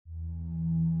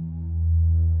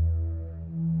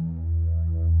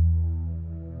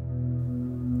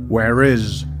Where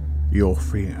is your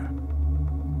fear?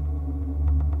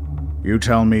 You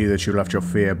tell me that you left your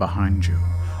fear behind you,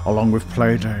 along with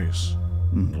playdays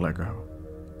and Lego.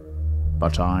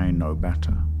 But I know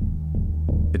better.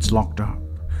 It's locked up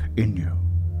in you,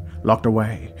 locked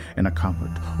away in a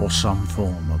cupboard or some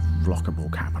form of lockable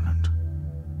cabinet.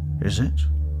 Is it?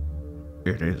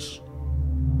 It is.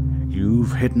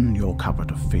 You've hidden your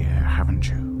cupboard of fear, haven't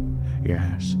you?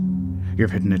 Yes,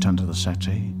 you've hidden it under the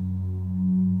settee.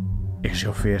 Is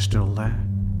your fear still there?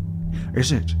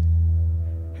 Is it?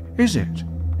 Is it?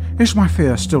 Is my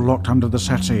fear still locked under the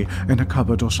settee in a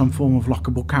cupboard or some form of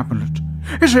lockable cabinet?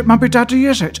 Is it, Mummy Daddy?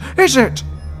 Is it? Is it?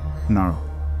 No,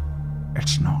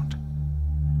 it's not.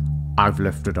 I've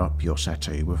lifted up your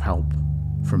settee with help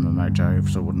from the mate Dave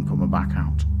so I wouldn't put my back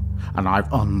out. And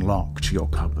I've unlocked your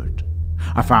cupboard.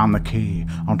 I found the key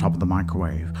on top of the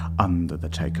microwave under the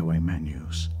takeaway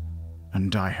menus.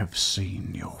 And I have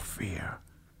seen your fear.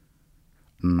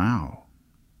 Now,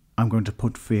 I'm going to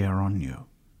put fear on you.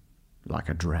 Like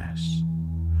a dress.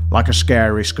 Like a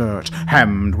scary skirt,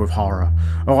 hemmed with horror.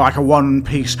 Or like a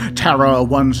one-piece terror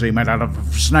onesie made out of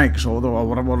snakes or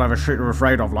whatever shit you're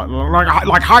afraid of.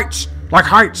 Like heights! Like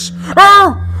heights!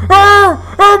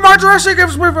 Oh, my dressing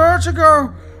gives me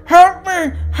vertigo! Help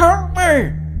me! Help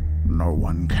me! No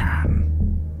one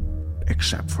can.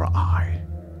 Except for I.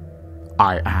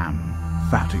 I am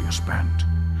Thaddeus Bent,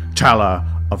 teller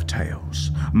of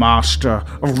tales, master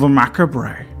of the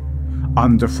macabre,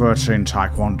 under 13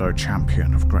 Taekwondo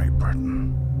champion of Great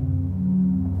Britain.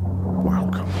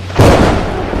 Welcome.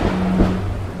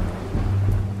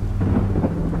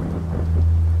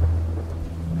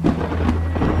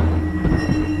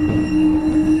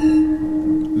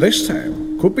 This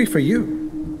tale could be for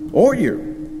you, or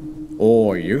you,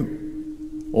 or you,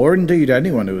 or indeed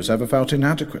anyone who has ever felt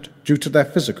inadequate due to their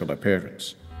physical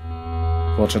appearance.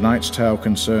 For tonight's tale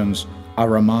concerns a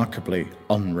remarkably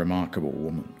unremarkable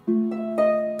woman.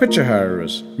 Picture her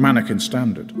as mannequin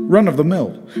standard,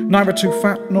 run-of-the-mill, neither too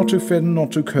fat, nor too thin, nor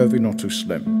too curvy, nor too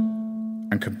slim,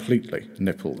 and completely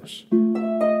nippleless.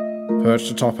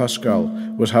 Perched atop her skull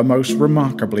was her most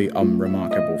remarkably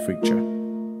unremarkable feature,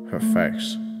 her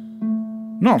face.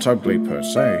 Not ugly per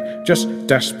se, just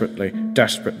desperately,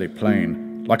 desperately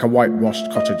plain, like a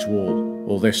whitewashed cottage wall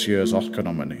or this year's Oscar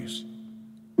nominees.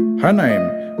 Her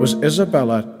name was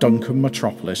Isabella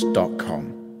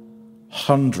DuncanMetropolis.com.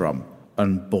 Humdrum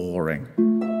and boring.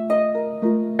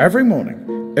 Every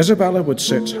morning, Isabella would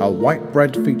sit her white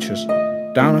bread features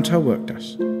down at her work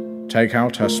desk, take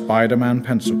out her Spider-Man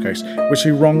pencil case, which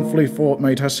she wrongfully thought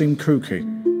made her seem kooky,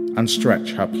 and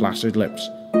stretch her placid lips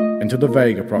into the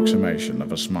vague approximation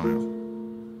of a smile.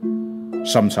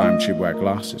 Sometimes she'd wear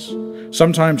glasses.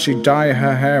 Sometimes she'd dye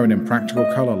her hair an impractical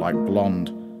colour like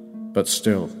blonde, but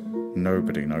still,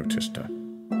 nobody noticed her.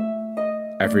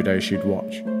 Every day she'd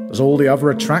watch as all the other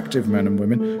attractive men and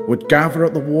women would gather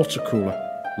at the water cooler,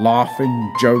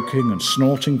 laughing, joking, and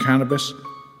snorting cannabis,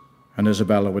 and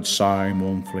Isabella would sigh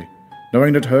mournfully,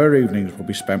 knowing that her evenings would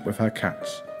be spent with her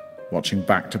cats, watching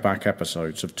back-to-back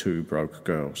episodes of Two Broke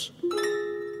Girls.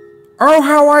 "Oh,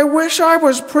 how I wish I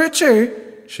was pretty,"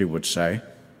 she would say,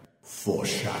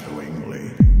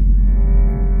 foreshadowingly.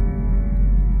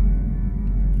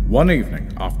 One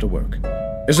evening after work,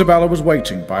 Isabella was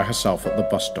waiting by herself at the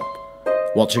bus stop,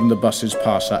 watching the buses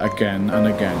pass her again and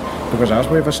again, because as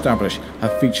we have established, her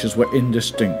features were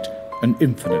indistinct and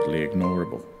infinitely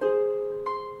ignorable.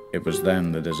 It was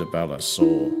then that Isabella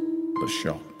saw the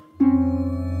shop.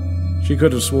 She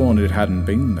could have sworn it hadn't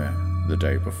been there the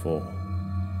day before.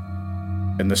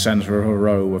 In the centre of a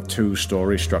row of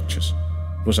two-storey structures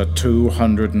was a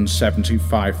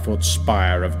 275-foot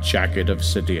spire of jagged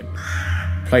obsidian,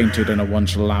 painted in a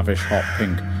once lavish hot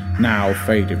pink, now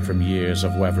faded from years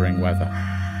of weathering weather.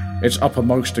 Its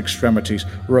uppermost extremities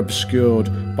were obscured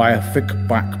by a thick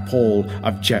black pall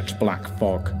of jet-black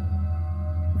fog,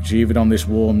 which even on this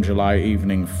warm July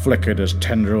evening flickered as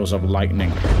tendrils of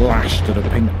lightning lashed at a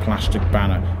pink plastic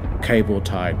banner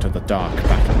cable-tied to the dark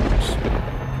battlements.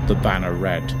 The banner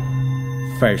read,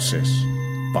 "Faces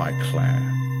by Claire."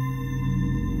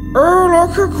 "Oh,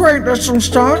 look, a quaint little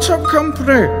start-up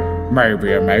company.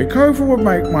 Maybe a makeover would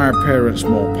make my appearance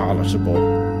more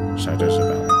palatable," said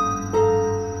Isabella.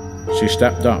 She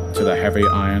stepped up to the heavy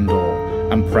iron door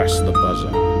and pressed the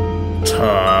buzzer.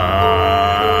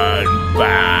 "Turn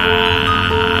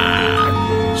back,"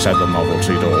 said the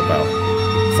novelty doorbell.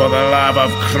 "For the love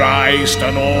of Christ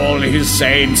and all his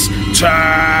saints,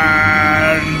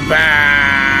 turn back."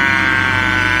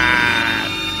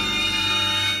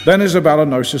 Then Isabella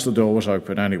noticed the door was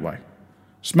open anyway,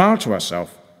 smiled to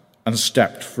herself, and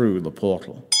stepped through the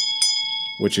portal.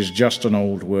 which is just an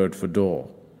old word for door,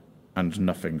 and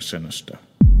nothing sinister.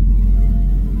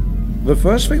 The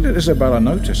first thing that Isabella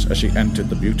noticed as she entered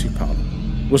the beauty parlour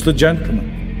was the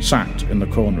gentleman sat in the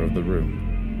corner of the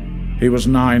room. He was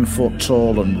 9 foot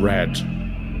tall and red.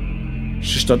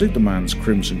 She studied the man's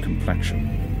crimson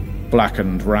complexion,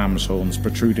 blackened ram's horns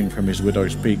protruding from his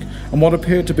widow's peak, and what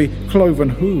appeared to be cloven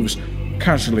hooves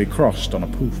casually crossed on a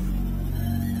poof.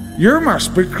 "You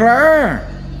must be Claire,"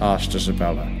 asked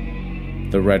Isabella.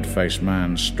 The red-faced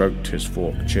man stroked his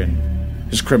forked chin,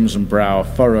 his crimson brow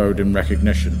furrowed in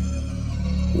recognition.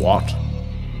 "What?"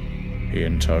 he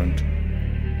intoned.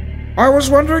 "I was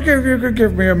wondering if you could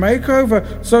give me a makeover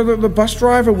so that the bus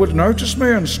driver would notice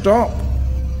me and stop."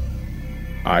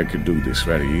 "I could do this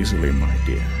very easily, my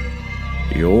dear.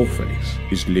 Your face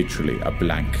is literally a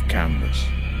blank canvas.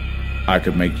 I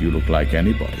could make you look like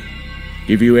anybody.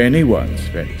 Give you anyone's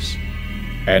face.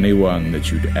 Anyone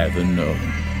that you'd ever known."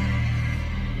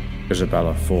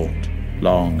 Isabella thought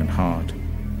long and hard.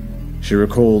 She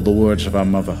recalled the words of her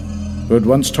mother, who had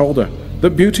once told her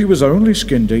that beauty was only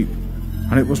skin deep,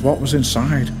 and it was what was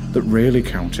inside that really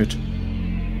counted.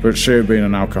 But she had been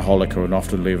an alcoholic who would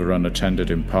often leave her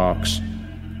unattended in parks.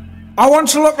 "I want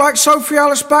to look like Sophie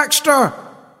Alice Baxter,"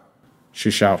 she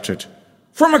shouted.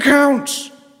 "From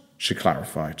accounts," she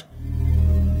clarified.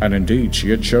 And indeed she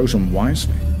had chosen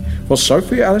wisely, for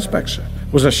Sophie Alice Baxter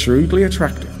was a shrewdly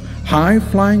attractive,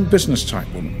 high-flying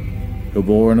business-type woman who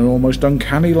bore an almost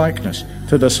uncanny likeness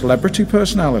to the celebrity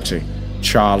personality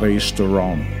Charlize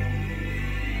Theron.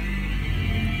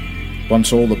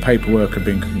 Once all the paperwork had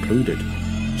been concluded,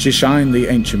 she signed the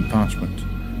ancient parchment,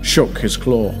 shook his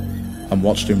claw, and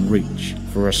watched him reach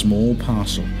for a small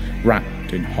parcel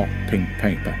wrapped in hot pink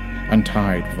paper and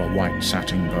tied with a white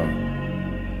satin bow,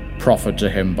 proffered to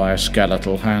him by a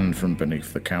skeletal hand from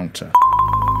beneath the counter.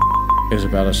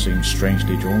 Isabella seemed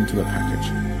strangely drawn to the package,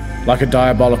 like a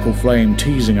diabolical flame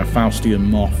teasing a faustian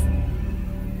moth.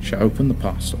 She opened the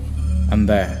parcel, and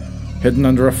there, hidden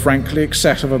under a frankly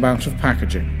excessive amount of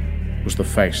packaging, was the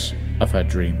face of her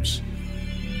dreams.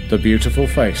 The beautiful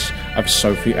face of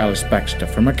Sophie Alice Baxter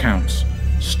from accounts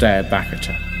stared back at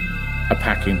her, a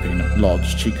packing peanut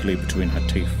lodged cheekily between her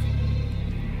teeth.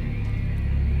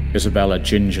 Isabella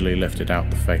gingerly lifted out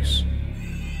the face,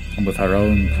 and with her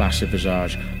own placid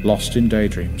visage lost in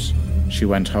daydreams, she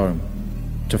went home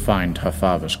to find her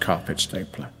father's carpet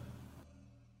stapler.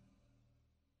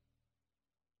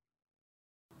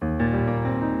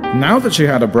 Now that she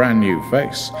had a brand new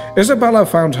face, Isabella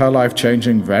found her life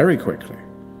changing very quickly.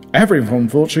 Everyone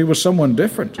thought she was someone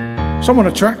different, someone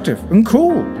attractive and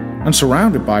cool, and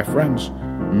surrounded by friends,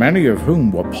 many of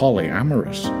whom were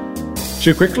polyamorous.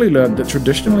 She quickly learned that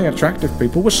traditionally attractive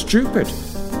people were stupid,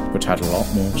 but had a lot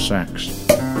more sex.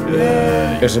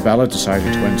 Isabella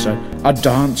decided to enter a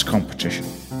dance competition,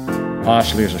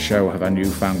 partially as a show of her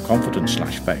newfound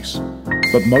confidence/face,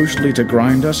 but mostly to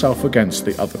grind herself against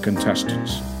the other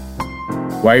contestants.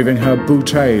 Waving her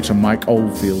bouquet to Mike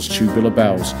Oldfield's Tubular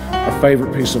Bells, a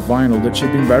favourite piece of vinyl that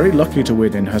she'd been very lucky to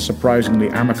win in her surprisingly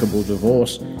amicable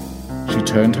divorce, she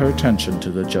turned her attention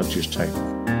to the judges' table,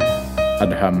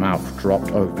 and her mouth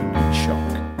dropped open in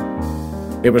shock.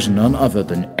 It was none other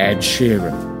than Ed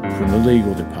Sheeran from the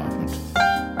legal department,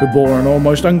 who bore an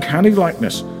almost uncanny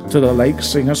likeness to the late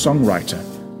singer-songwriter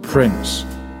Prince,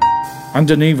 and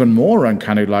an even more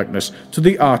uncanny likeness to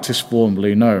the artist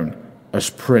formerly known as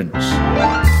Prince.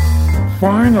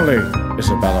 Finally,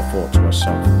 Isabella thought to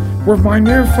herself, with my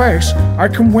new face, I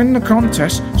can win the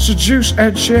contest, seduce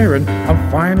Ed Sheeran,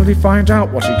 and finally find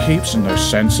out what he keeps in those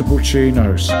sensible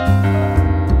chinos.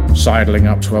 Sidling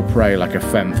up to her prey like a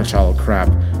femme fatale crab,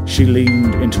 she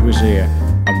leaned into his ear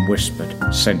and whispered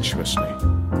sensuously,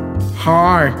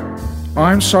 "Hi,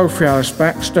 I'm Sophie Alice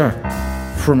Baxter,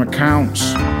 from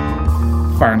accounts.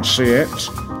 Fancy it?"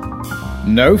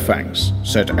 "No thanks,"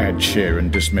 said Ed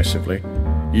Sheeran dismissively.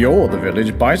 "You're the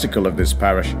village bicycle of this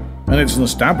parish, and it's an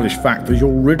established fact that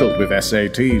you're riddled with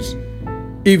SATs.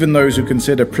 Even those who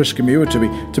consider promiscuity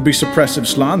to be suppressive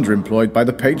slander employed by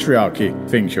the patriarchy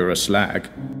think you're a slag.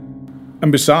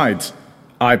 And besides,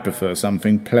 I prefer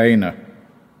something plainer,"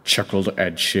 chuckled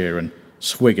Ed Sheeran,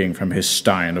 swigging from his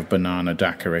stein of banana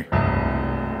daiquiri.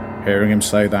 Hearing him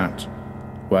say that,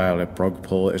 well, it broke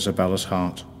poor Isabella's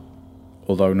heart,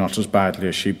 although not as badly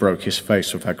as she broke his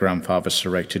face with her grandfather's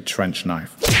serrated trench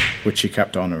knife, which she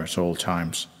kept on her at all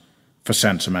times, for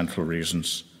sentimental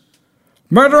reasons.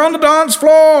 "Murder on the dance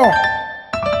floor!"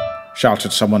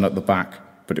 shouted someone at the back,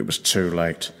 but it was too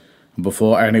late, and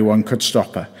before anyone could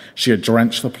stop her, she had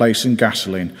drenched the place in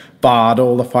gasoline, barred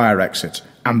all the fire exits,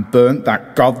 and burnt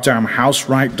that goddamn house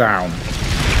right down.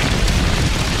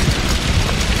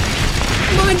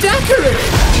 My daiquiri!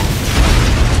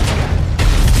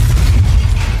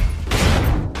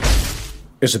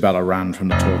 Isabella ran from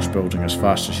the torch building as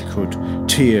fast as she could,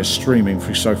 tears streaming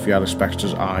through Sophie Ellis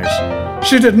Bextor's eyes.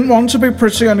 She didn't want to be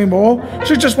pretty anymore.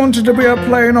 She just wanted to be her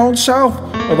plain old self,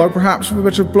 although perhaps with a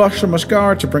bit of blush and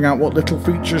mascara to bring out what little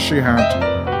features she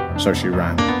had. So she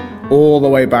ran, all the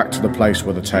way back to the place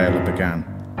where the tale had began.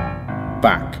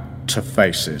 Back to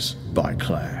Faces by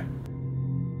Claire.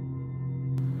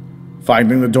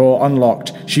 Finding the door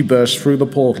unlocked, she burst through the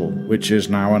portal, which is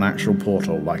now an actual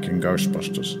portal like in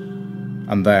Ghostbusters.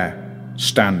 And there,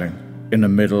 standing in the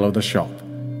middle of the shop,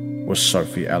 was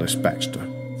Sophie Ellis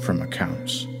Bextor from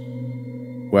Accounts.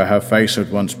 Where her face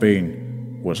had once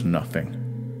been was nothing.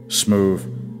 Smooth,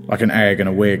 like an egg in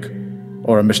a wig,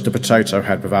 or a Mr. Potato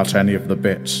Head without any of the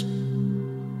bits.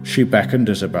 She beckoned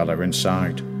Isabella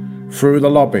inside, through the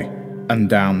lobby and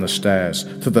down the stairs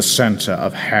to the centre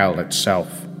of hell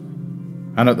itself.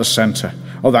 And at the centre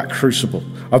of that crucible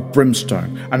of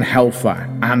brimstone and hellfire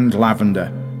and lavender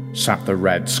sat the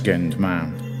red-skinned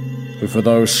man, who for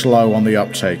those slow on the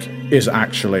uptake is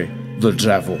actually the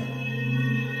devil.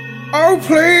 "Oh,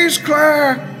 please,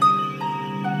 Claire!"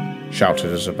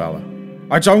 shouted Isabella.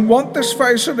 "I don't want this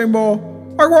face anymore.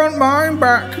 I want mine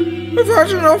back. I've had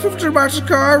enough of dramatic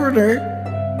irony."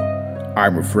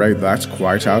 "I'm afraid that's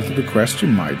quite out of the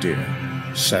question, my dear,"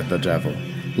 said the devil,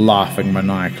 laughing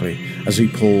maniacally as he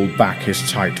pulled back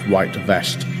his tight white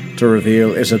vest to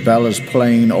reveal Isabella's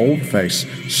plain old face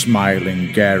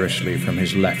smiling garishly from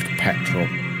his left pectoral.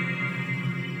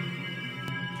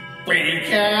 "Be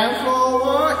careful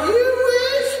what you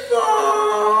wish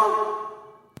for,"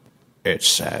 it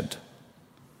said.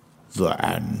 The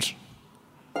end.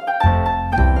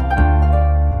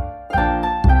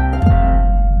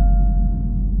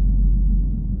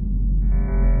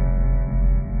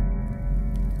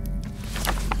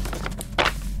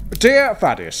 Dear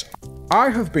Thaddeus, I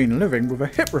have been living with a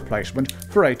hip replacement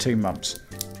for 18 months,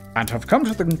 and have come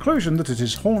to the conclusion that it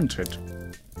is haunted.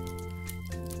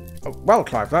 Well,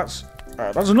 Clive, that's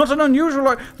not an unusual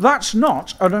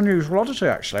oddity,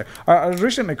 actually. I was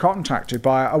recently contacted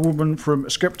by a woman from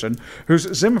Skipton whose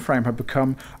Zimmer frame had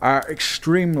become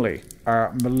extremely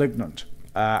malignant,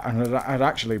 and had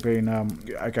actually been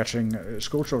getting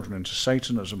schoolchildren into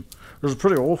Satanism. It was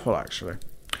pretty awful, actually.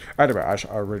 Anyway,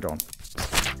 I'll read on.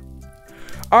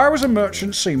 I was a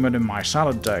merchant seaman in my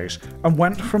salad days and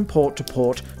went from port to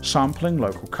port sampling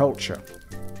local culture.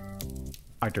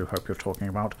 I do hope you're talking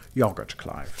about yoghurt,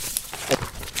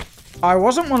 Clive. I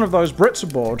wasn't one of those Brits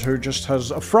aboard who just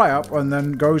has a fry-up and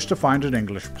then goes to find an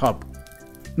English pub.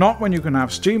 Not when you can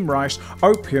have steamed rice,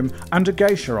 opium and a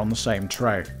geisha on the same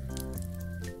tray.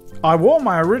 I wore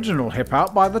my original hip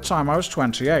out by the time I was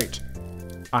 28.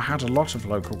 I had a lot of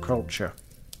local culture.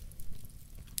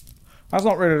 That's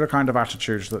not really the kind of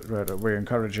attitudes that we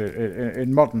encourage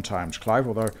in modern times, Clive,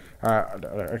 although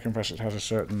I confess it has a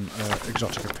certain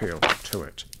exotic appeal to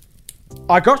it.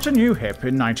 I got a new hip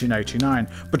in 1989,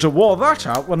 but I wore that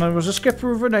out when I was a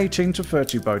skipper of an 18 to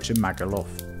 30 boat in Magaluf.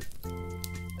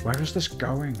 Where is this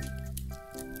going?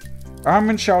 I'm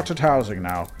in sheltered housing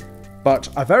now, but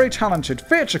a very talented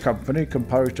theatre company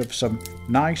composed of some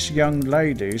nice young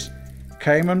ladies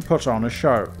came and put on a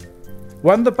show.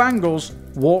 When the Bangles'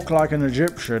 Walk Like an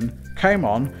Egyptian came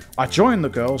on, I joined the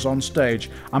girls on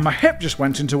stage, and my hip just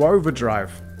went into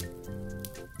overdrive.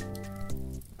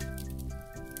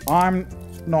 I'm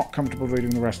not comfortable reading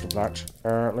the rest of that,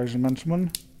 ladies and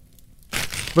gentlemen.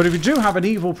 But if you do have an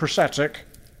evil prosthetic,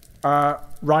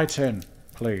 write in,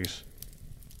 please.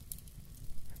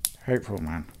 Hateful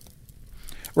man.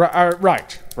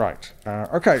 Right.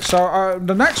 Okay, so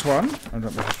the next one,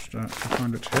 let me just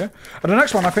find it here. And the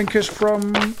next one I think is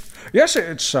from, yes,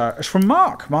 it's from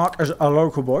Mark. Mark is a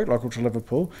local boy, local to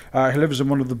Liverpool. He lives in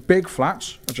one of the big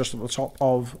flats just at the top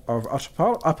of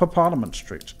Upper Parliament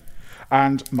Street.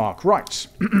 And Mark writes,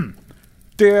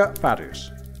 Dear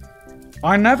Thaddeus,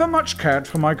 I never much cared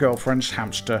for my girlfriend's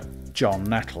hamster, John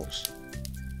Nettles.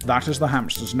 That is the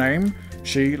hamster's name.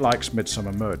 She likes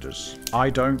Midsummer Murders. I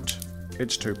don't.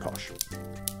 It's too posh.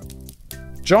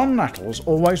 John Nettles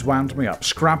always wound me up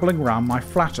scrabbling around my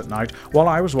flat at night while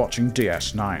I was watching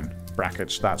DS9,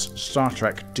 brackets, that's Star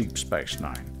Trek Deep Space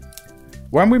Nine.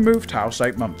 When we moved house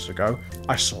 8 months ago,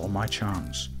 I saw my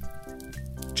chance.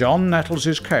 John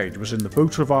Nettles' cage was in the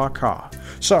boot of our car,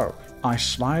 so I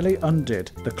slyly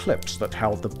undid the clips that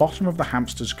held the bottom of the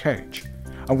hamster's cage,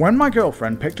 and when my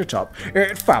girlfriend picked it up,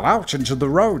 it fell out into the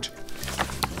road.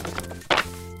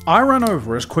 I ran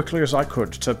over as quickly as I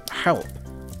could to help,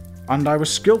 and I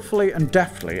was skillfully and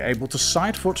deftly able to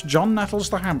sidefoot John Nettles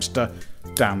the hamster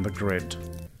down the grid.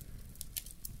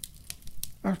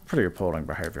 That's pretty appalling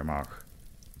behaviour, Mark.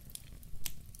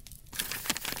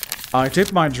 I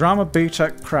did my drama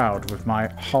BTEC proud with my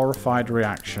horrified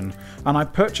reaction, and I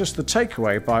purchased the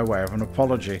takeaway by way of an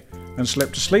apology, and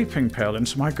slipped a sleeping pill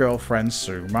into my girlfriend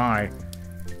Sue Mai.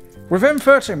 Within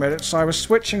 30 minutes, I was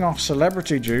switching off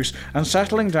celebrity juice and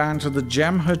settling down to the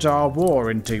Jem'Hadar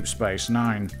War in Deep Space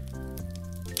Nine.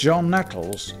 John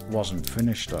Nettles wasn't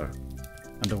finished though,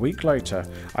 and a week later,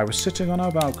 I was sitting on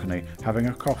our balcony having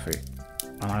a coffee,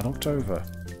 and I looked over,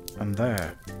 and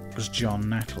there was John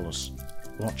Nettles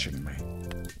watching me.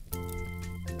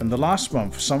 In the last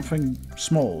month, something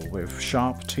small with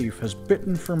sharp teeth has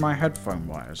bitten through my headphone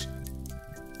wires.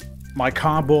 My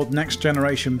cardboard Next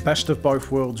Generation Best of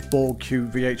Both Worlds Borg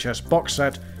Cube VHS box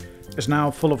set is now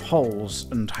full of holes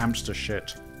and hamster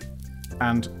shit.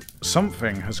 And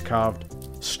something has carved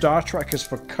 "Star Trek is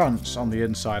for cunts" on the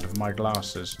inside of my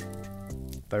glasses.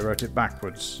 They wrote it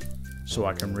backwards, so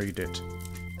I can read it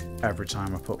every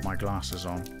time I put my glasses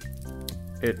on.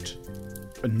 It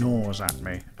gnaws at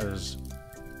me as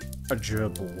a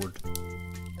gerbil would.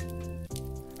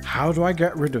 How do I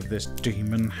get rid of this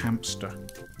demon hamster?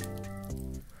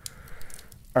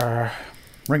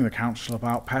 Ring the council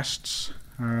about pests,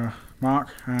 Mark,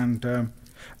 and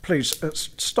please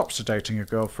stop sedating your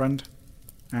girlfriend,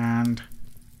 and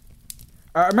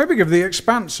maybe give The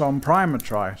Expanse on Prime a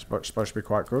try. It's supposed to be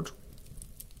quite good.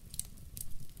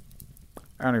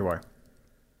 Anyway.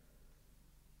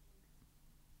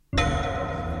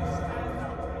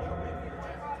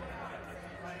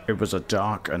 It was a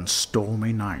dark and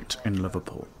stormy night in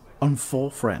Liverpool, and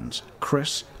four friends,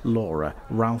 Chris, Laura,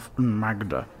 Ralph and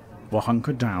Magda, were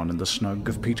hunkered down in the snug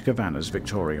of Peter Kavanaugh's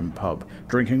Victorian pub,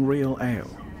 drinking real ale,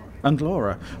 and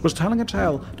Laura was telling a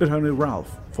tale that only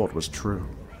Ralph thought was true.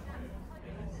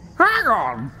 "Hang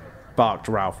on!" barked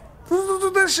Ralph.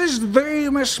 "This is the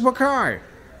Miss Mackay."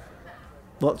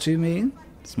 "What do you mean?"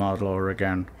 smiled Laura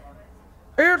again.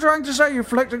 "Are you trying to say you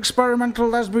flicked experimental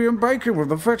lesbian bacon with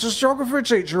the fittest geography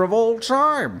teacher of all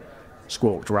time?"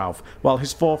 squawked Ralph, while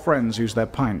his four friends used their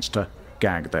pints to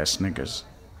gag their sniggers.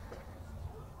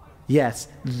 "Yes,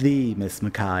 the Miss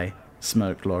Mackay,"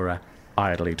 smirked Laura,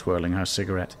 idly twirling her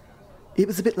cigarette. "It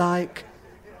was a bit like...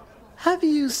 Have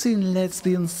you seen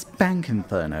Lesbian Spank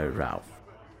Inferno, Ralph?"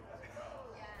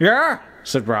 "Yeah,"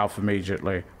 said Ralph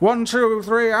immediately. 1, 2,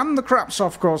 3, and the Crap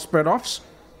Softcore spin-offs.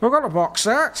 I've got a box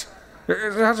set.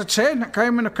 It has a tin. It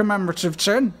came in a commemorative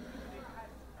tin."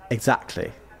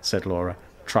 "Exactly," said Laura,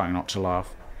 trying not to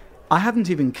laugh. "I haven't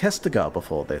even kissed a girl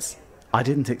before this. I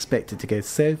didn't expect it to go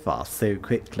so fast so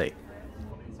quickly.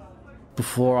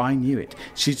 Before I knew it,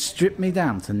 she'd stripped me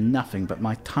down to nothing but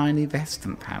my tiny vest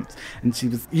and pants, and she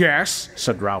was..." "Yes,"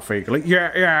 said Ralph eagerly.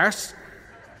 Yes."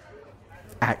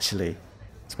 "Actually,"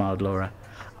 smiled Laura,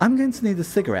 "I'm going to need a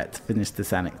cigarette to finish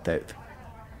this anecdote."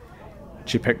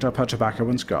 She picked up her tobacco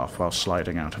and scarf while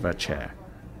sliding out of her chair.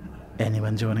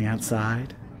 "Anyone joining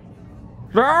outside?"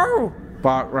 "No!"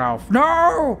 barked Ralph.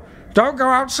 "No! Don't go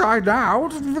outside now.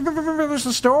 Finish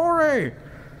the story."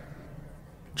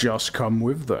 "Just come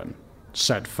with then,"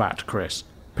 said Fat Chris,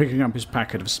 picking up his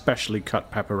packet of specially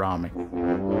cut pepperami.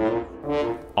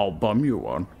 "I'll bum you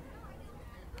one."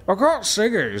 "I got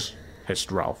ciggies,"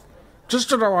 hissed Ralph. "Just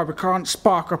to know why we can't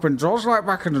spark up indoors like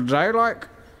back in the day, like."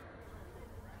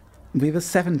 "We were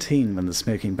 17 when the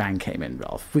smoking ban came in,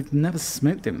 Ralph. We've never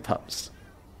smoked in pubs."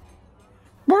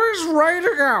 "But it's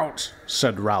raining out,"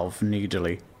 said Ralph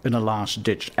needily, in a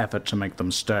last-ditch effort to make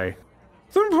them stay.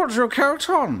 "Then put your coat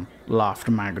on," laughed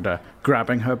Magda,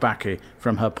 grabbing her baccy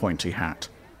from her pointy hat.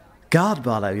 "God,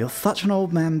 Barlow, you're such an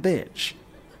old man bitch."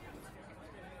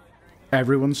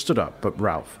 Everyone stood up but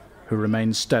Ralph, who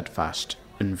remained steadfast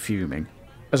and fuming,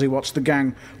 as he watched the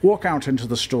gang walk out into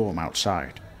the storm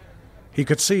outside. He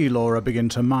could see Laura begin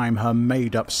to mime her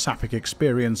made-up sapphic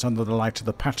experience under the light of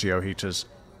the patio heaters,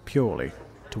 purely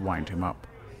to wind him up.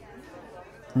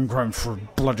 "I'm going for a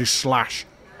bloody slash,"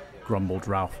 grumbled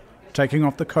Ralph, taking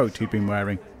off the coat he'd been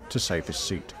wearing to save his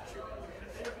seat.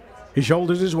 He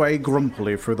shouldered his way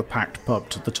grumpily through the packed pub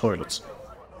to the toilets.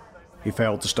 He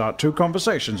failed to start 2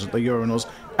 conversations at the urinals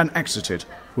and exited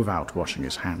without washing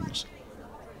his hands.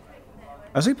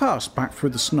 As he passed back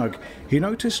through the snug, he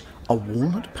noticed a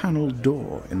walnut-panelled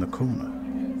door in the corner.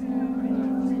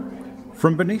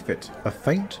 From beneath it, a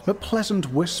faint but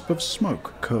pleasant wisp of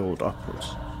smoke curled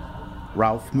upwards.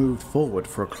 Ralph moved forward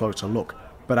for a closer look,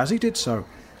 but as he did so,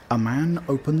 a man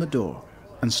opened the door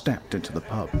and stepped into the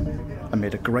pub,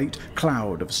 amid a great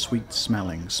cloud of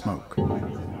sweet-smelling smoke.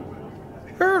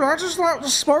 "Hey, I just left the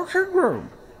smoking room,"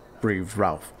 breathed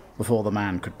Ralph, before the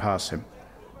man could pass him.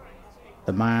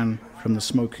 The man from the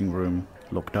smoking room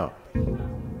looked up.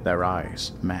 Their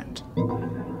eyes met.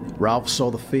 Ralph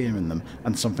saw the fear in them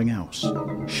and something else.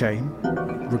 Shame?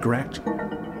 Regret?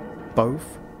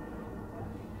 Both?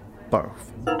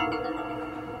 Both.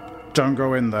 "Don't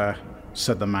go in there,"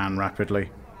 said the man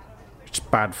rapidly. "It's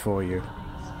bad for you,"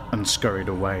 and scurried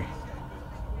away.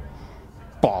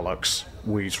 "Bollocks,"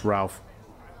 wheezed Ralph.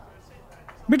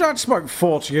 "Me dad smoked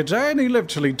 40 a day and he lived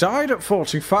till he died at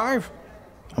 45.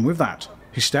 And with that,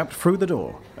 he stepped through the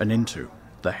door and into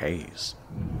the haze.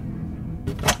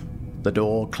 The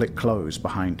door clicked closed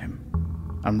behind him,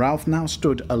 and Ralph now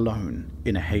stood alone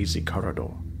in a hazy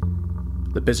corridor.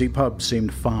 The busy pub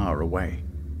seemed far away.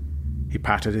 He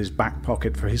patted his back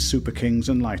pocket for his Super Kings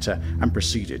and lighter and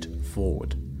proceeded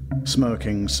forward,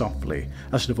 smirking softly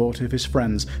as the thought of his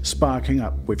friends sparking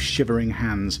up with shivering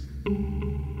hands.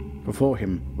 Before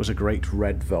him was a great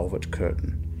red velvet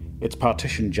curtain, its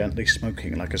partition gently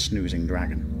smoking like a snoozing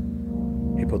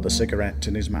dragon. He put the cigarette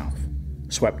in his mouth,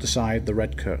 swept aside the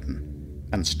red curtain,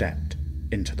 and stepped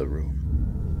into the room.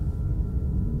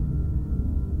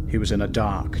 He was in a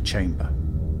dark chamber.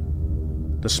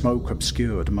 The smoke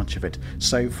obscured much of it,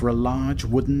 save for a large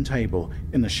wooden table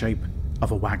in the shape of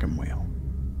a wagon wheel,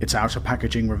 its outer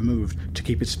packaging removed to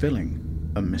keep its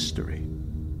filling a mystery.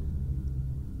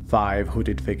 5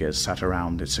 hooded figures sat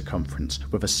around its circumference,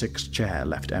 with a 6th chair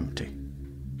left empty.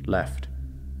 Left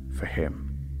for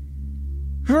him.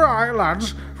 "Right,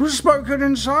 lads, we're smoking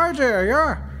inside here,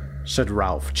 yeah?" said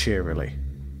Ralph cheerily.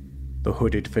 The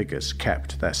hooded figures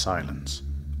kept their silence,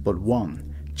 but one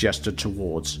gestured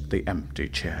towards the empty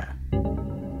chair.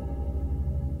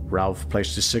 Ralph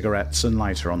placed his cigarettes and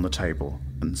lighter on the table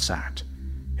and sat,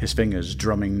 his fingers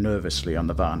drumming nervously on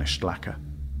the varnished lacquer.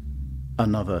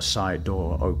 Another side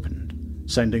door opened,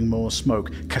 sending more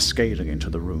smoke cascading into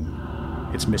the room,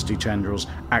 its misty tendrils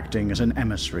acting as an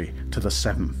emissary to the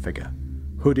 7th figure,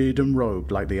 hooded and robed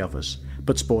like the others,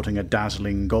 but sporting a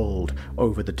dazzling gold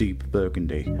over the deep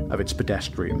burgundy of its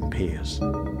pedestrian peers.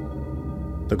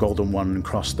 The Golden One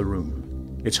crossed the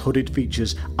room, its hooded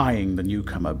features eyeing the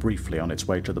newcomer briefly on its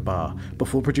way to the bar,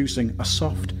 before producing a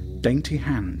soft, dainty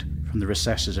hand from the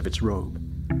recesses of its robe,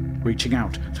 reaching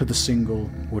out to the single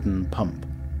wooden pump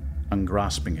and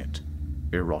grasping it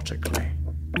erotically.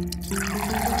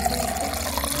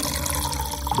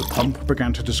 The pump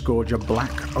began to disgorge a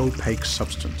black, opaque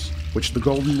substance, which the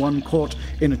Golden One caught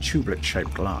in a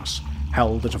tublet-shaped glass,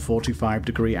 held at a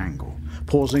 45-degree angle,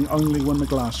 pausing only when the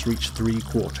glass reached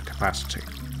 3/4 capacity,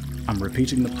 and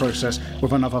repeating the process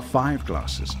with another 5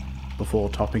 glasses, before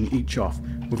topping each off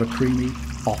with a creamy,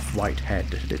 off-white head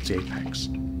at its apex,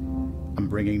 and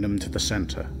bringing them to the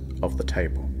centre of the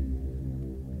table.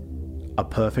 A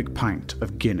perfect pint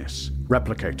of Guinness,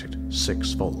 replicated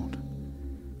 6-fold.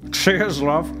 "Cheers,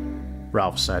 love,"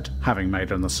 Ralph said, having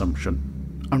made an assumption,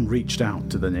 and reached out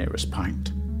to the nearest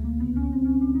pint.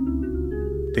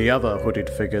 The other hooded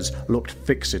figures looked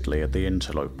fixedly at the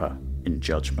interloper in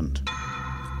judgment.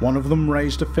 One of them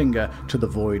raised a finger to the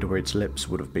void where its lips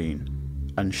would have been,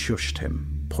 and shushed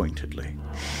him pointedly.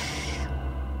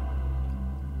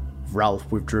 Ralph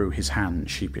withdrew his hand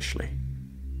sheepishly.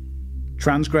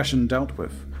 Transgression dealt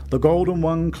with, the Golden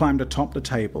One climbed atop the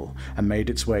table and made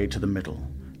its way to the middle,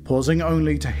 pausing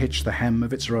only to hitch the hem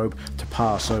of its robe to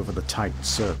pass over the tight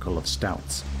circle of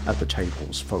stouts at the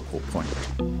table's focal point.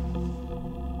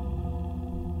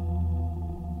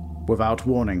 Without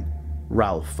warning,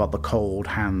 Ralph felt the cold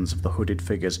hands of the hooded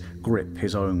figures grip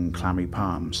his own clammy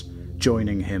palms,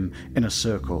 joining him in a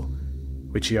circle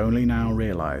which he only now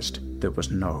realized there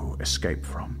was no escape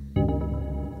from.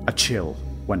 A chill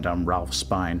went down Ralph's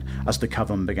spine as the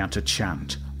coven began to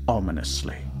chant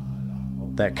ominously,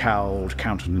 their cowled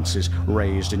countenances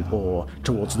raised in awe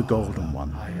towards the Golden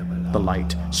One, the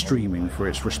light streaming through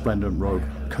its resplendent robe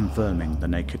confirming the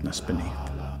nakedness beneath.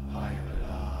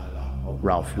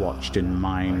 Ralph watched in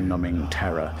mind-numbing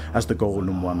terror as the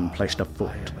Golden One placed a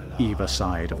foot either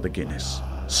side of the Guinness,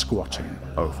 squatting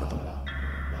over them.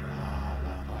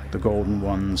 The Golden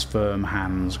One's firm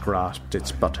hands grasped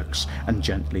its buttocks and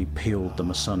gently peeled them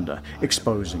asunder,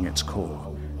 exposing its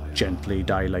core, gently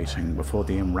dilating before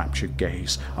the enraptured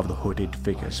gaze of the hooded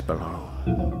figures below.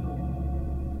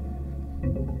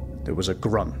 There was a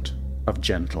grunt of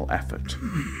gentle effort,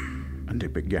 and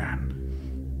it began.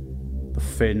 The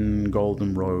thin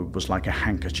golden robe was like a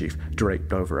handkerchief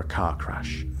draped over a car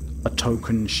crash, a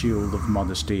token shield of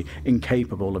modesty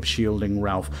incapable of shielding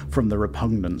Ralph from the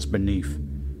repugnance beneath,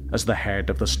 as the head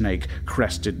of the snake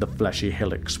crested the fleshy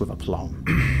hillocks with aplomb.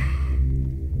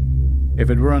 If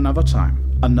it were another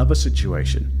time, another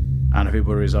situation, and if it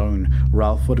were his own,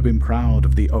 Ralph would have been proud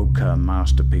of the ochre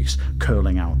masterpiece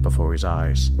curling out before his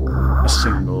eyes. A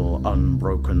single,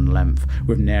 unbroken length,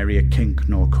 with nary a kink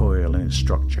nor coil in its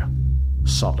structure.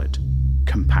 Solid,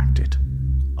 compacted,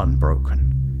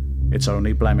 unbroken. Its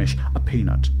only blemish, a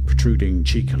peanut protruding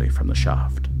cheekily from the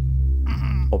shaft.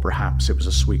 Or perhaps it was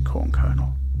a sweet corn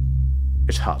kernel.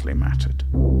 It hardly mattered.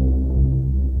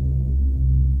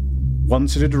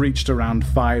 Once it had reached around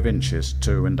 5 inches,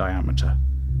 2 in diameter,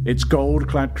 its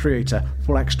gold-clad creator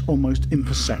flexed almost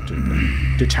imperceptibly,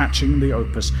 detaching the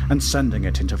opus and sending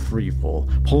it into freefall,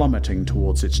 plummeting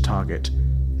towards its target,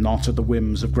 not at the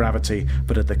whims of gravity,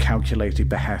 but at the calculated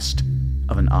behest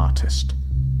of an artist.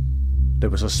 There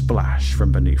was a splash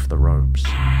from beneath the robes.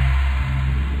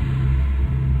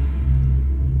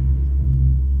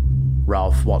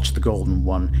 Ralph watched the Golden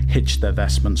One hitch their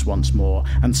vestments once more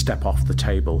and step off the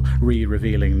table,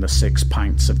 re-revealing the 6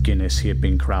 pints of Guinness he had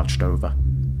been crouched over.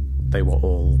 They were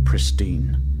all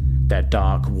pristine, their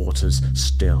dark waters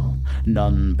still,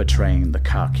 none betraying the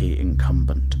khaki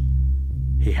incumbent.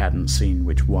 He hadn't seen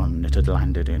which one it had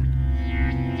landed in.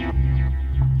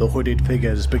 The hooded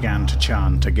figures began to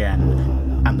chant again,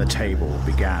 and the table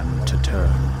began to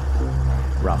turn.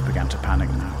 Ralph began to panic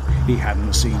now. He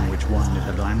hadn't seen which one it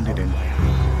had landed in.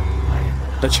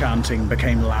 The chanting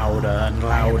became louder and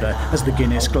louder as the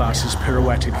Guinness glasses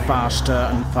pirouetted faster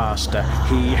and faster.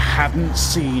 He hadn't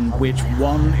seen which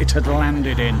one it had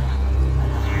landed in.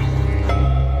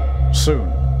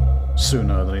 Soon,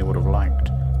 sooner than he would have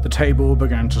liked, the table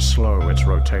began to slow its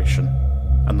rotation,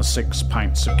 and the 6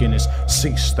 pints of Guinness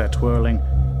ceased their twirling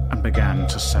and began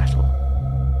to settle.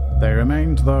 They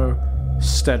remained, though,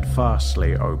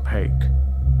 steadfastly opaque.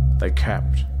 They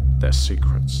kept their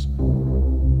secrets.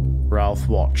 Ralph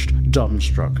watched,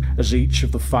 dumbstruck, as each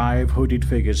of the 5 hooded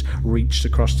figures reached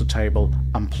across the table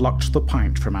and plucked the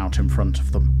pint from out in front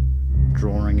of them,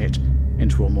 drawing it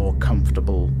into a more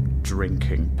comfortable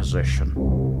drinking position.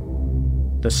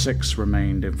 The 6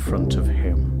 remained in front of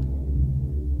him.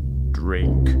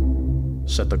 "Drink,"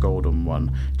 said the Golden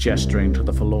One, gesturing to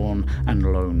the forlorn and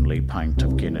lonely pint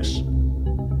of Guinness.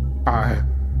 I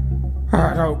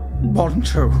don't want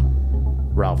to,"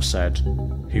 Ralph said.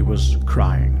 He was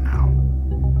crying now.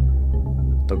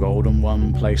 The Golden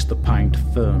One placed the pint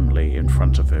firmly in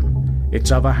front of him.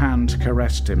 Its other hand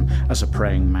caressed him as a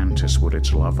praying mantis would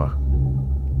its lover.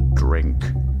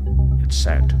 "Drink," it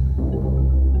said.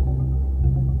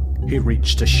 He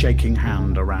reached a shaking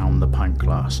hand around the pint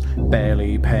glass,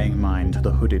 barely paying mind to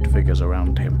the hooded figures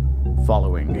around him,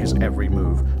 following his every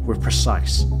move with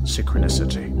precise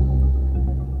synchronicity.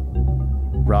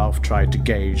 Ralph tried to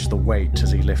gauge the weight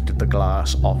as he lifted the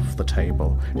glass off the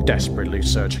table, desperately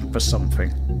searching for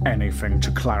something, anything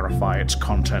to clarify its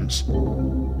contents.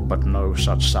 But no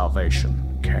such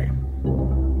salvation came.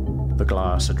 The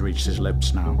glass had reached his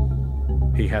lips now.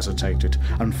 He hesitated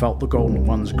and felt the Golden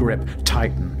One's grip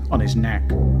tighten on his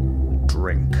neck.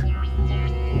 Drink.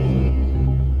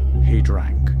 He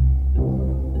drank.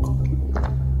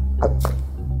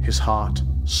 His heart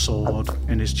soared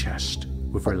in his chest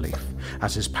with relief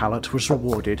as his palate was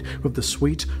rewarded with the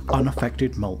sweet,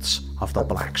 unaffected malts of the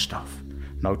black stuff,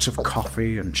 notes of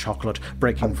coffee and chocolate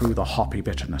breaking through the hoppy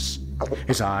bitterness.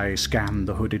 His eyes scanned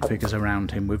the hooded figures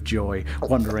around him with joy,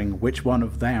 wondering which one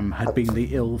of them had been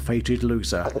the ill-fated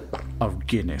loser of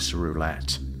Guinness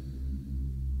roulette.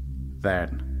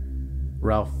 Then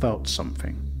Ralph felt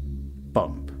something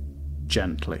bump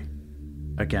gently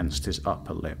against his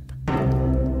upper lip.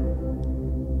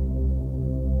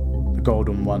 The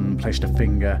Golden One placed a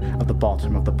finger at the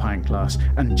bottom of the pint glass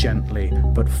and gently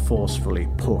but forcefully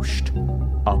pushed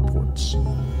upwards.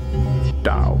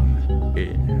 Down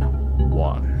in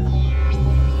 1.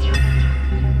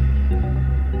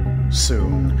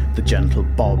 Soon, the gentle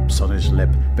bobs on his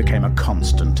lip became a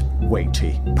constant,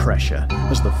 weighty pressure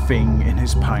as the thing in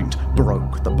his pint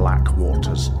broke the black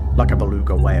waters, like a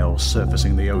beluga whale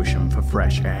surfacing the ocean for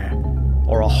fresh air,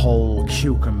 or a whole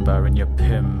cucumber in your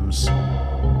pims.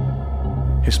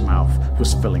 His mouth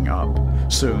was filling up.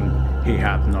 Soon, he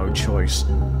had no choice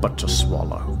but to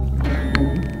swallow.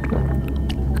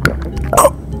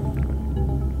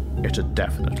 It had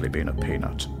definitely been a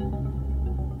peanut.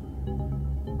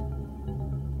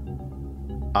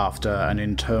 After an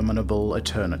interminable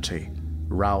eternity,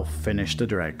 Ralph finished the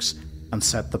dregs and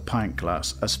set the pint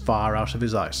glass as far out of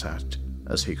his eyesight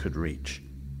as he could reach.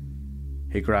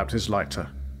 He grabbed his lighter,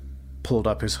 pulled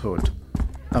up his hood,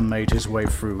 and made his way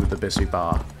through the busy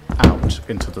bar, out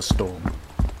into the storm.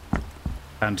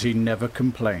 And he never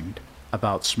complained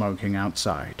about smoking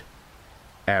outside,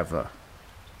 ever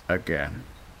again.